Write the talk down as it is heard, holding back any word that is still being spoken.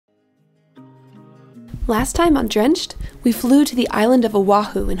Last time on Drenched, we flew to the island of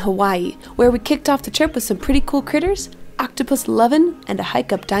Oahu in Hawaii, where we kicked off the trip with some pretty cool critters, octopus lovin', and a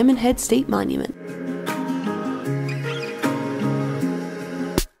hike up Diamond Head State Monument.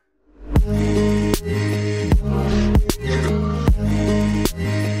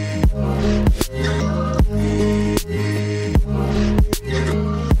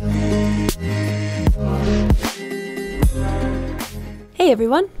 Hey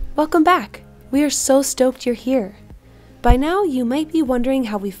everyone, welcome back. We are so stoked you're here. By now, you might be wondering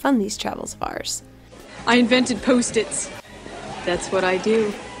how we fund these travels of ours. I invented Post-its. That's what I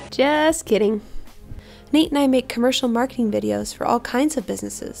do. Just kidding. Nate and I make commercial marketing videos for all kinds of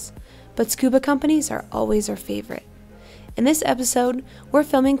businesses, but scuba companies are always our favorite. In this episode, we're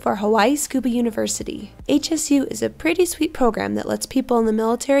filming for Hawaii Scuba University. HSU is a pretty sweet program that lets people in the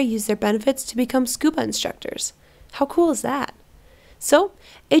military use their benefits to become scuba instructors. How cool is that? So,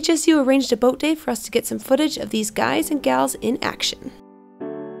 HSU arranged a boat day for us to get some footage of these guys and gals in action.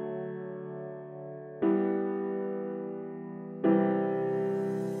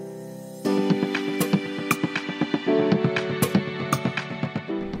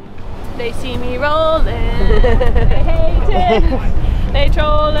 They see me rolling, they hate it, they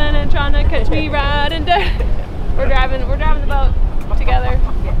trolling and trying to catch me riding down. We're driving the boat together,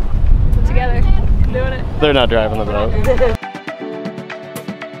 doing it. They're not driving the boat.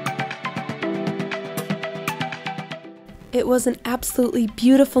 It was an absolutely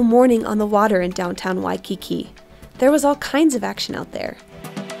beautiful morning on the water in downtown Waikiki. There was all kinds of action out there.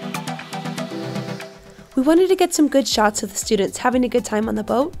 We wanted to get some good shots of the students having a good time on the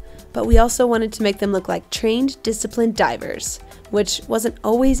boat, but we also wanted to make them look like trained, disciplined divers, which wasn't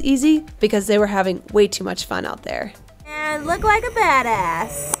always easy because they were having way too much fun out there. And look like a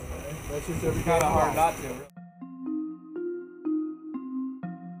badass. That's just kind of hard not to.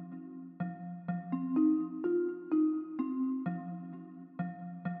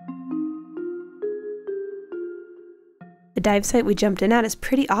 The dive site we jumped in at is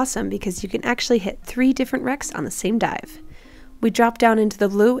pretty awesome because you can actually hit 3 different wrecks on the same dive. We dropped down into the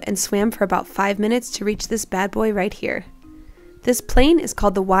blue and swam for about 5 minutes to reach this bad boy right here. This plane is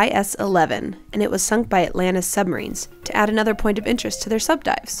called the YS-11, and it was sunk by Atlantis Submarines to add another point of interest to their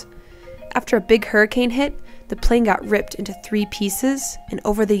subdives. After a big hurricane hit, the plane got ripped into 3 pieces, and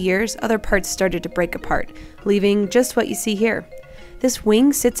over the years, other parts started to break apart, leaving just what you see here. This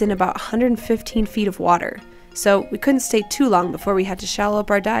wing sits in about 115 feet of water, so we couldn't stay too long before we had to shallow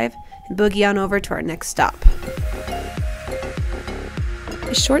up our dive and boogie on over to our next stop.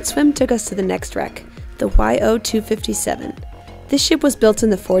 A short swim took us to the next wreck, the YO-257. This ship was built in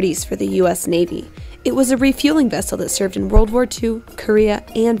the 40s for the US Navy. It was a refueling vessel that served in World War II, Korea,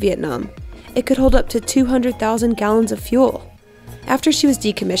 and Vietnam. It could hold up to 200,000 gallons of fuel. After she was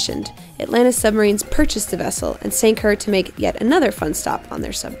decommissioned, Atlantis Submarines purchased the vessel and sank her to make yet another fun stop on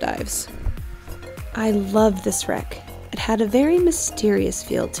their subdives. I loved this wreck. It had a very mysterious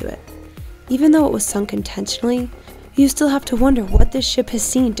feel to it. Even though it was sunk intentionally, you still have to wonder what this ship has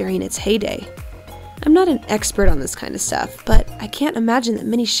seen during its heyday. I'm not an expert on this kind of stuff, but I can't imagine that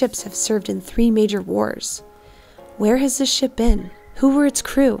many ships have served in 3 major wars. Where has this ship been? Who were its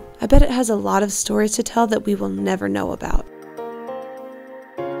crew? I bet it has a lot of stories to tell that we will never know about.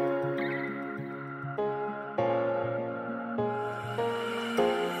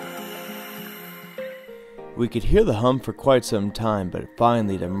 We could hear the hum for quite some time, but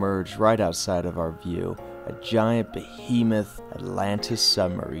finally it emerged right outside of our view. A giant behemoth Atlantis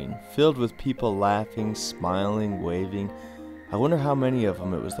submarine, filled with people laughing, smiling, waving. I wonder how many of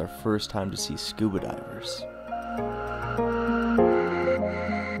them it was their first time to see scuba divers.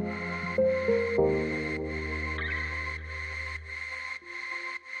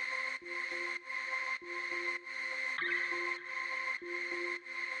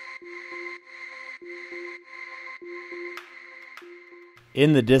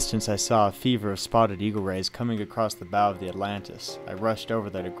 In the distance, I saw a fever of spotted eagle rays coming across the bow of the Atlantis. I rushed over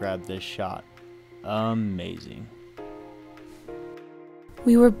there to grab this shot. Amazing.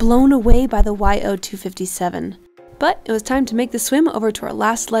 We were blown away by the YO-257, but it was time to make the swim over to our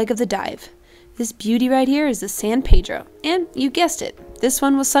last leg of the dive. This beauty right here is the San Pedro, and you guessed it, this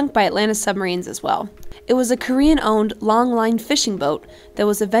one was sunk by Atlantis Submarines as well. It was a Korean-owned long-line fishing boat that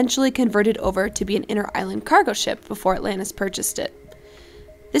was eventually converted over to be an inter-island cargo ship before Atlantis purchased it.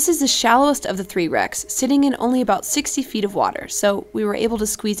 This is the shallowest of the 3 wrecks, sitting in only about 60 feet of water, so we were able to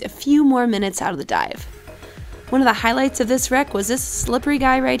squeeze a few more minutes out of the dive. One of the highlights of this wreck was this slippery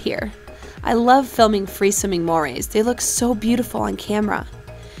guy right here. I love filming free-swimming morays. They look so beautiful on camera.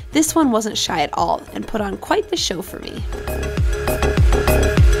 This one wasn't shy at all and put on quite the show for me.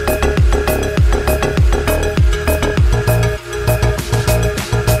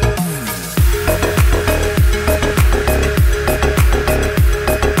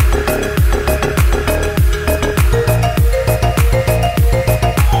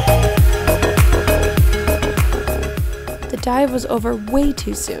 dive was over way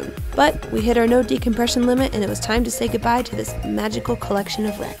too soon, but we hit our no decompression limit and it was time to say goodbye to this magical collection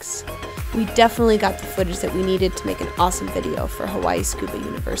of wrecks. We definitely got the footage that we needed to make an awesome video for Hawaii Scuba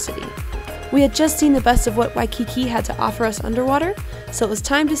University. We had just seen the best of what Waikiki had to offer us underwater, so it was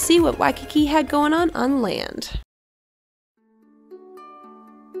time to see what Waikiki had going on land.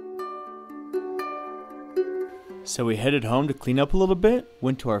 So we headed home to clean up a little bit,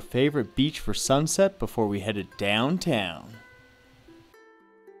 went to our favorite beach for sunset before we headed downtown.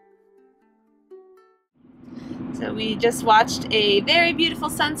 So we just watched a very beautiful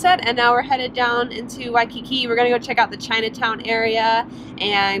sunset and now we're headed down into Waikiki. We're gonna go check out the Chinatown area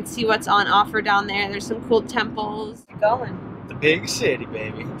and see what's on offer down there. There's some cool temples. Keep going. The big city,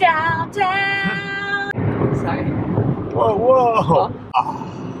 baby. Downtown! Sorry. Whoa, whoa!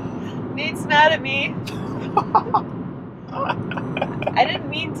 Oh. Nate's mad at me. I didn't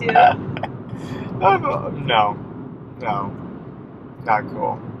mean to. No, not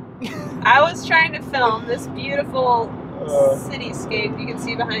cool. I was trying to film this beautiful cityscape you can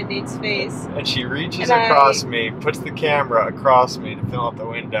see behind Nate's face. And she reaches across me, puts the camera across me to film out the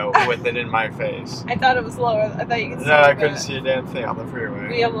window with it in my face. I thought it was lower. I thought you could see it. No, I couldn't see a damn thing on the freeway.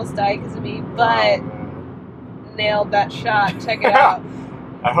 We almost died because of me, but nailed that shot. Check it out.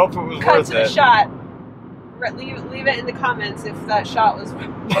 I hope it was Cut worth to the it. shot. Leave it in the comments if that shot was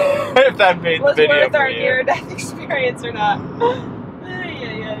if that made the video worth for our you. near-death experience or not.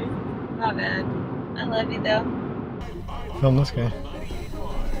 Not bad. I love you though. Film this guy.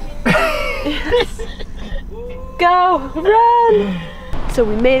 Go! Run! So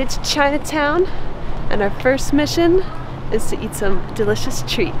we made it to Chinatown and our first mission is to eat some delicious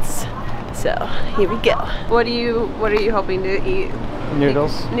treats. So here we go. What are you hoping to eat?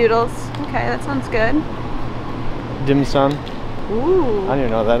 Noodles. Noodles. Okay, that sounds good. Dim sum. Ooh. I don't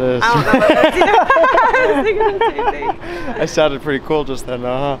even know what that is. I don't know what that is either. I was thinking the same thing. I sounded pretty cool just then.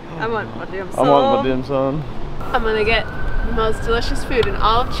 I want my dim sum. I want my dim sum. I'm gonna get the most delicious food in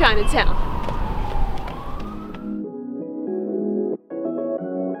all of Chinatown.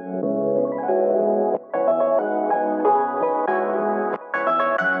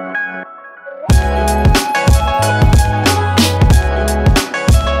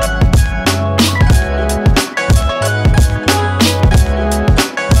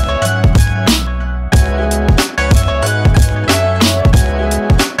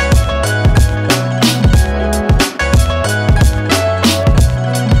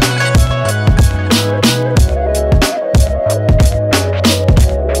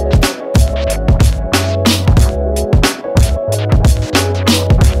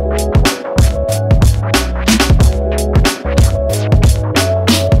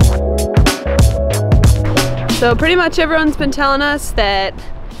 So pretty much everyone's been telling us that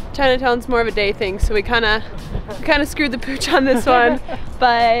Chinatown's more of a day thing, so we kind of screwed the pooch on this one.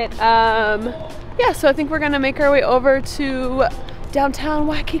 But yeah, so I think we're gonna make our way over to downtown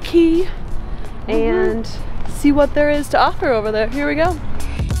Waikiki and see what there is to offer over there. Here we go. Keep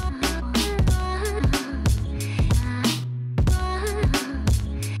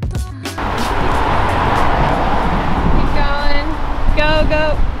going. Go,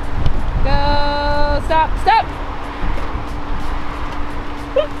 go. Go. Stop, stop.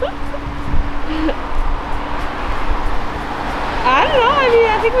 I don't know, I mean,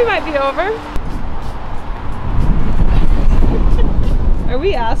 I think we might be over. Are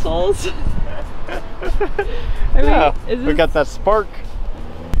we assholes? We got that spark.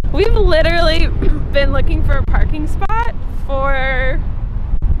 We've literally been looking for a parking spot for,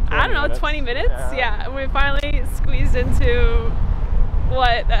 I don't know, 20 minutes? Yeah, and we finally squeezed into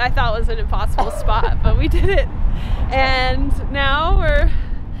what I thought was an impossible spot, but we did it. And now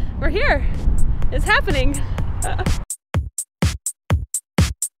we're here. It's happening.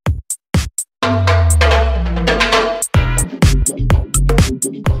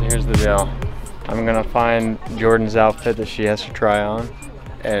 Here's the deal. I'm gonna find Jordan's outfit that she has to try on,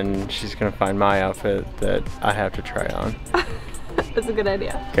 and she's gonna find my outfit that I have to try on. That's a good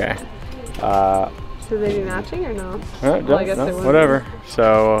idea. Okay. Should they be matching or no? Well, I guess no, whatever.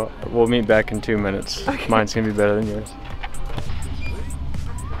 So we'll meet back in 2 minutes. Okay. Mine's gonna be better than yours.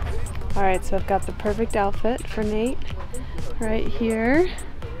 Alright, so I've got the perfect outfit for Nate right here.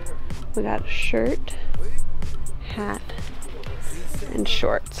 We got a shirt, hat, and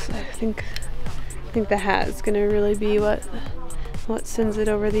shorts. I think the hat is gonna really be what sends it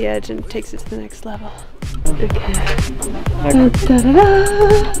over the edge and takes it to the next level. Okay. Da, da, da,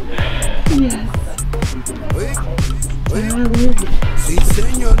 da. Yes.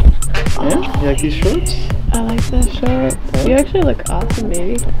 Yeah, you like these shorts? I like that shirt. You actually look awesome,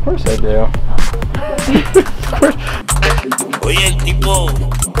 baby. Of course I do. Of course. Oye, el tipo,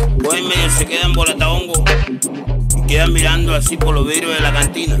 hoy medio se queda embolatahongo y queda mirando así por los vidrios de la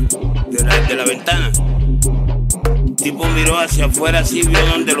cantina, de la ventana. El tipo miró hacia afuera así, vio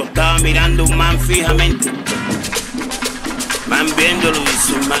donde lo estaba mirando un man fijamente. Man viéndolo y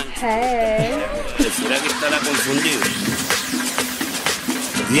dice, man, ¿será que estará confundido?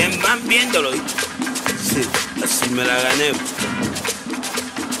 Y el man viéndolo, sí, así me la gané.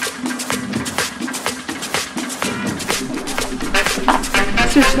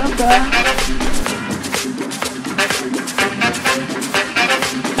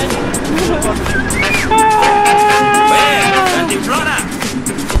 Flora,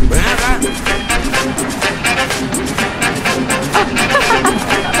 ven acá.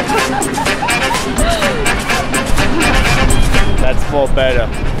 That's more better.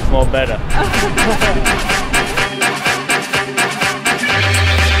 More better.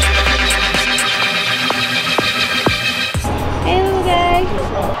 Hey, little guy.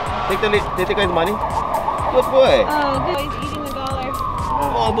 Take the guy's money. Good boy. Oh, good. He's eating the dollar.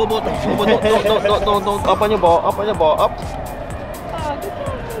 Oh, Bobo, don't. Up on your ball. Up. Oh, good boy.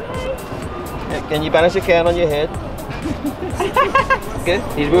 Can you balance your can on your head? Okay.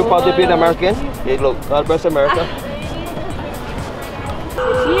 He's real proud to be an American. Hey, look, God bless America.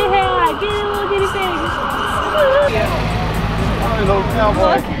 Yeah, get a little guinea pig. Oh, little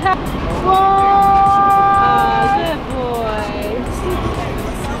cowboy. Whoa! Good boy.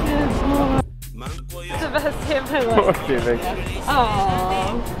 Good boy. It's the best day of my life.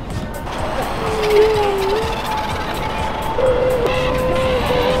 Aww.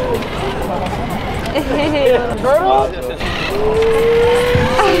 Turtle?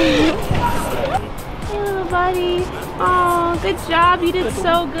 Hello, buddy. Oh, good job. You did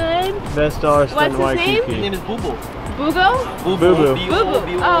so good. Best arse What's his name? His name is Boo-Boo. Bugo? Boo-Boo.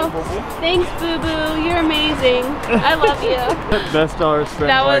 Boo-Boo. Oh, thanks, Boo-Boo. You're amazing. I love you. Best arse friend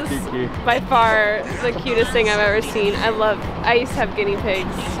That was Waikiki. by far the cutest thing I've ever seen. I used to have guinea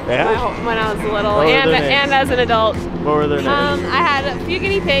pigs when I was little What were their names? and as an adult. What were their names? I had a few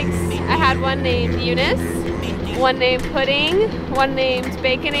guinea pigs. I had one named Eunice, one named Pudding, one named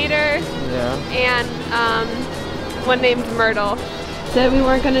Baconator, and one named Myrtle. Said we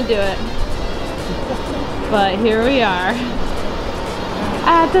weren't gonna do it, but here we are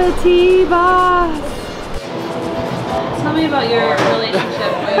at the T-Box. Tell me about your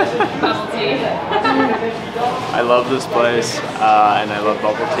relationship with bubble tea. I love this place, and I love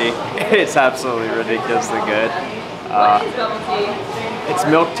bubble tea. It's absolutely ridiculously good. What is bubble tea? It's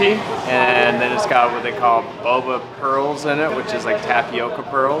milk tea, and then it's got what they call boba pearls in it, which is like tapioca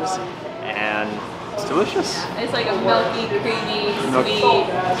pearls, and it's delicious. It's like a milky, creamy, Milky, sweet.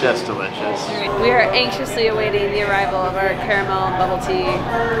 just delicious. We are anxiously awaiting the arrival of our caramel bubble tea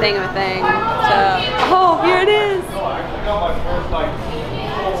thing. So, oh, here it is.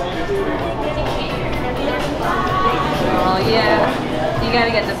 Oh yeah. You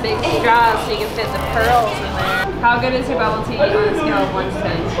gotta get the big straws so you can fit the pearls in there. How good is your bubble tea on a scale of 1 to 10?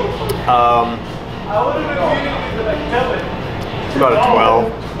 It's about a 12.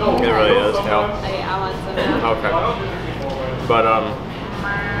 It really is, yeah. I want some now. Okay. But,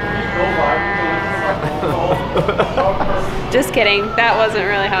 Just kidding. That wasn't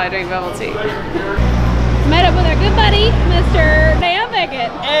really how I drink bubble tea. Met up with our good buddy, Mr. Dan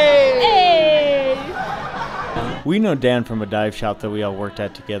Pickett. Hey! we know Dan from a dive shop that we all worked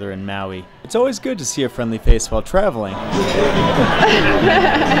at together in Maui. It's always good to see a friendly face while traveling.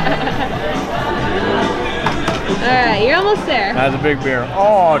 Alright, you're almost there. That's a big beer.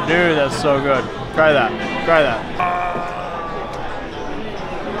 Oh, dude, that's so good. Try that. Try that.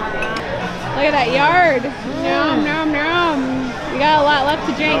 Look at that yard. Nom, nom, nom. We got a lot left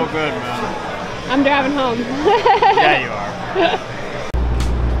to drink. So good, man. I'm driving home. Yeah, you are.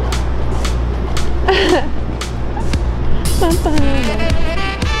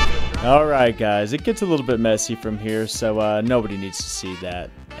 Alright guys, it gets a little bit messy from here, so nobody needs to see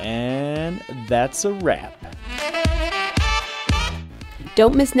that. And that's a wrap.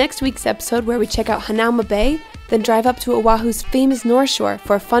 Don't miss next week's episode where we check out Hanauma Bay, then drive up to Oahu's famous North Shore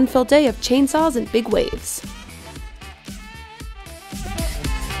for a fun-filled day of chainsaws and big waves.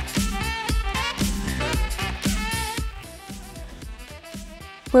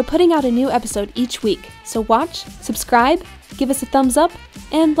 We're putting out a new episode each week, so watch, subscribe, give us a thumbs up,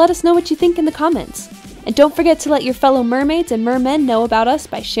 and let us know what you think in the comments. And don't forget to let your fellow mermaids and mermen know about us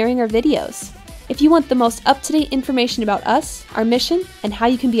by sharing our videos. If you want the most up-to-date information about us, our mission, and how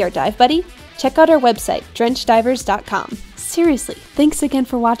you can be our dive buddy, check out our website, drencheddivers.com. Seriously, thanks again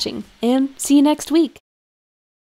for watching, and see you next week.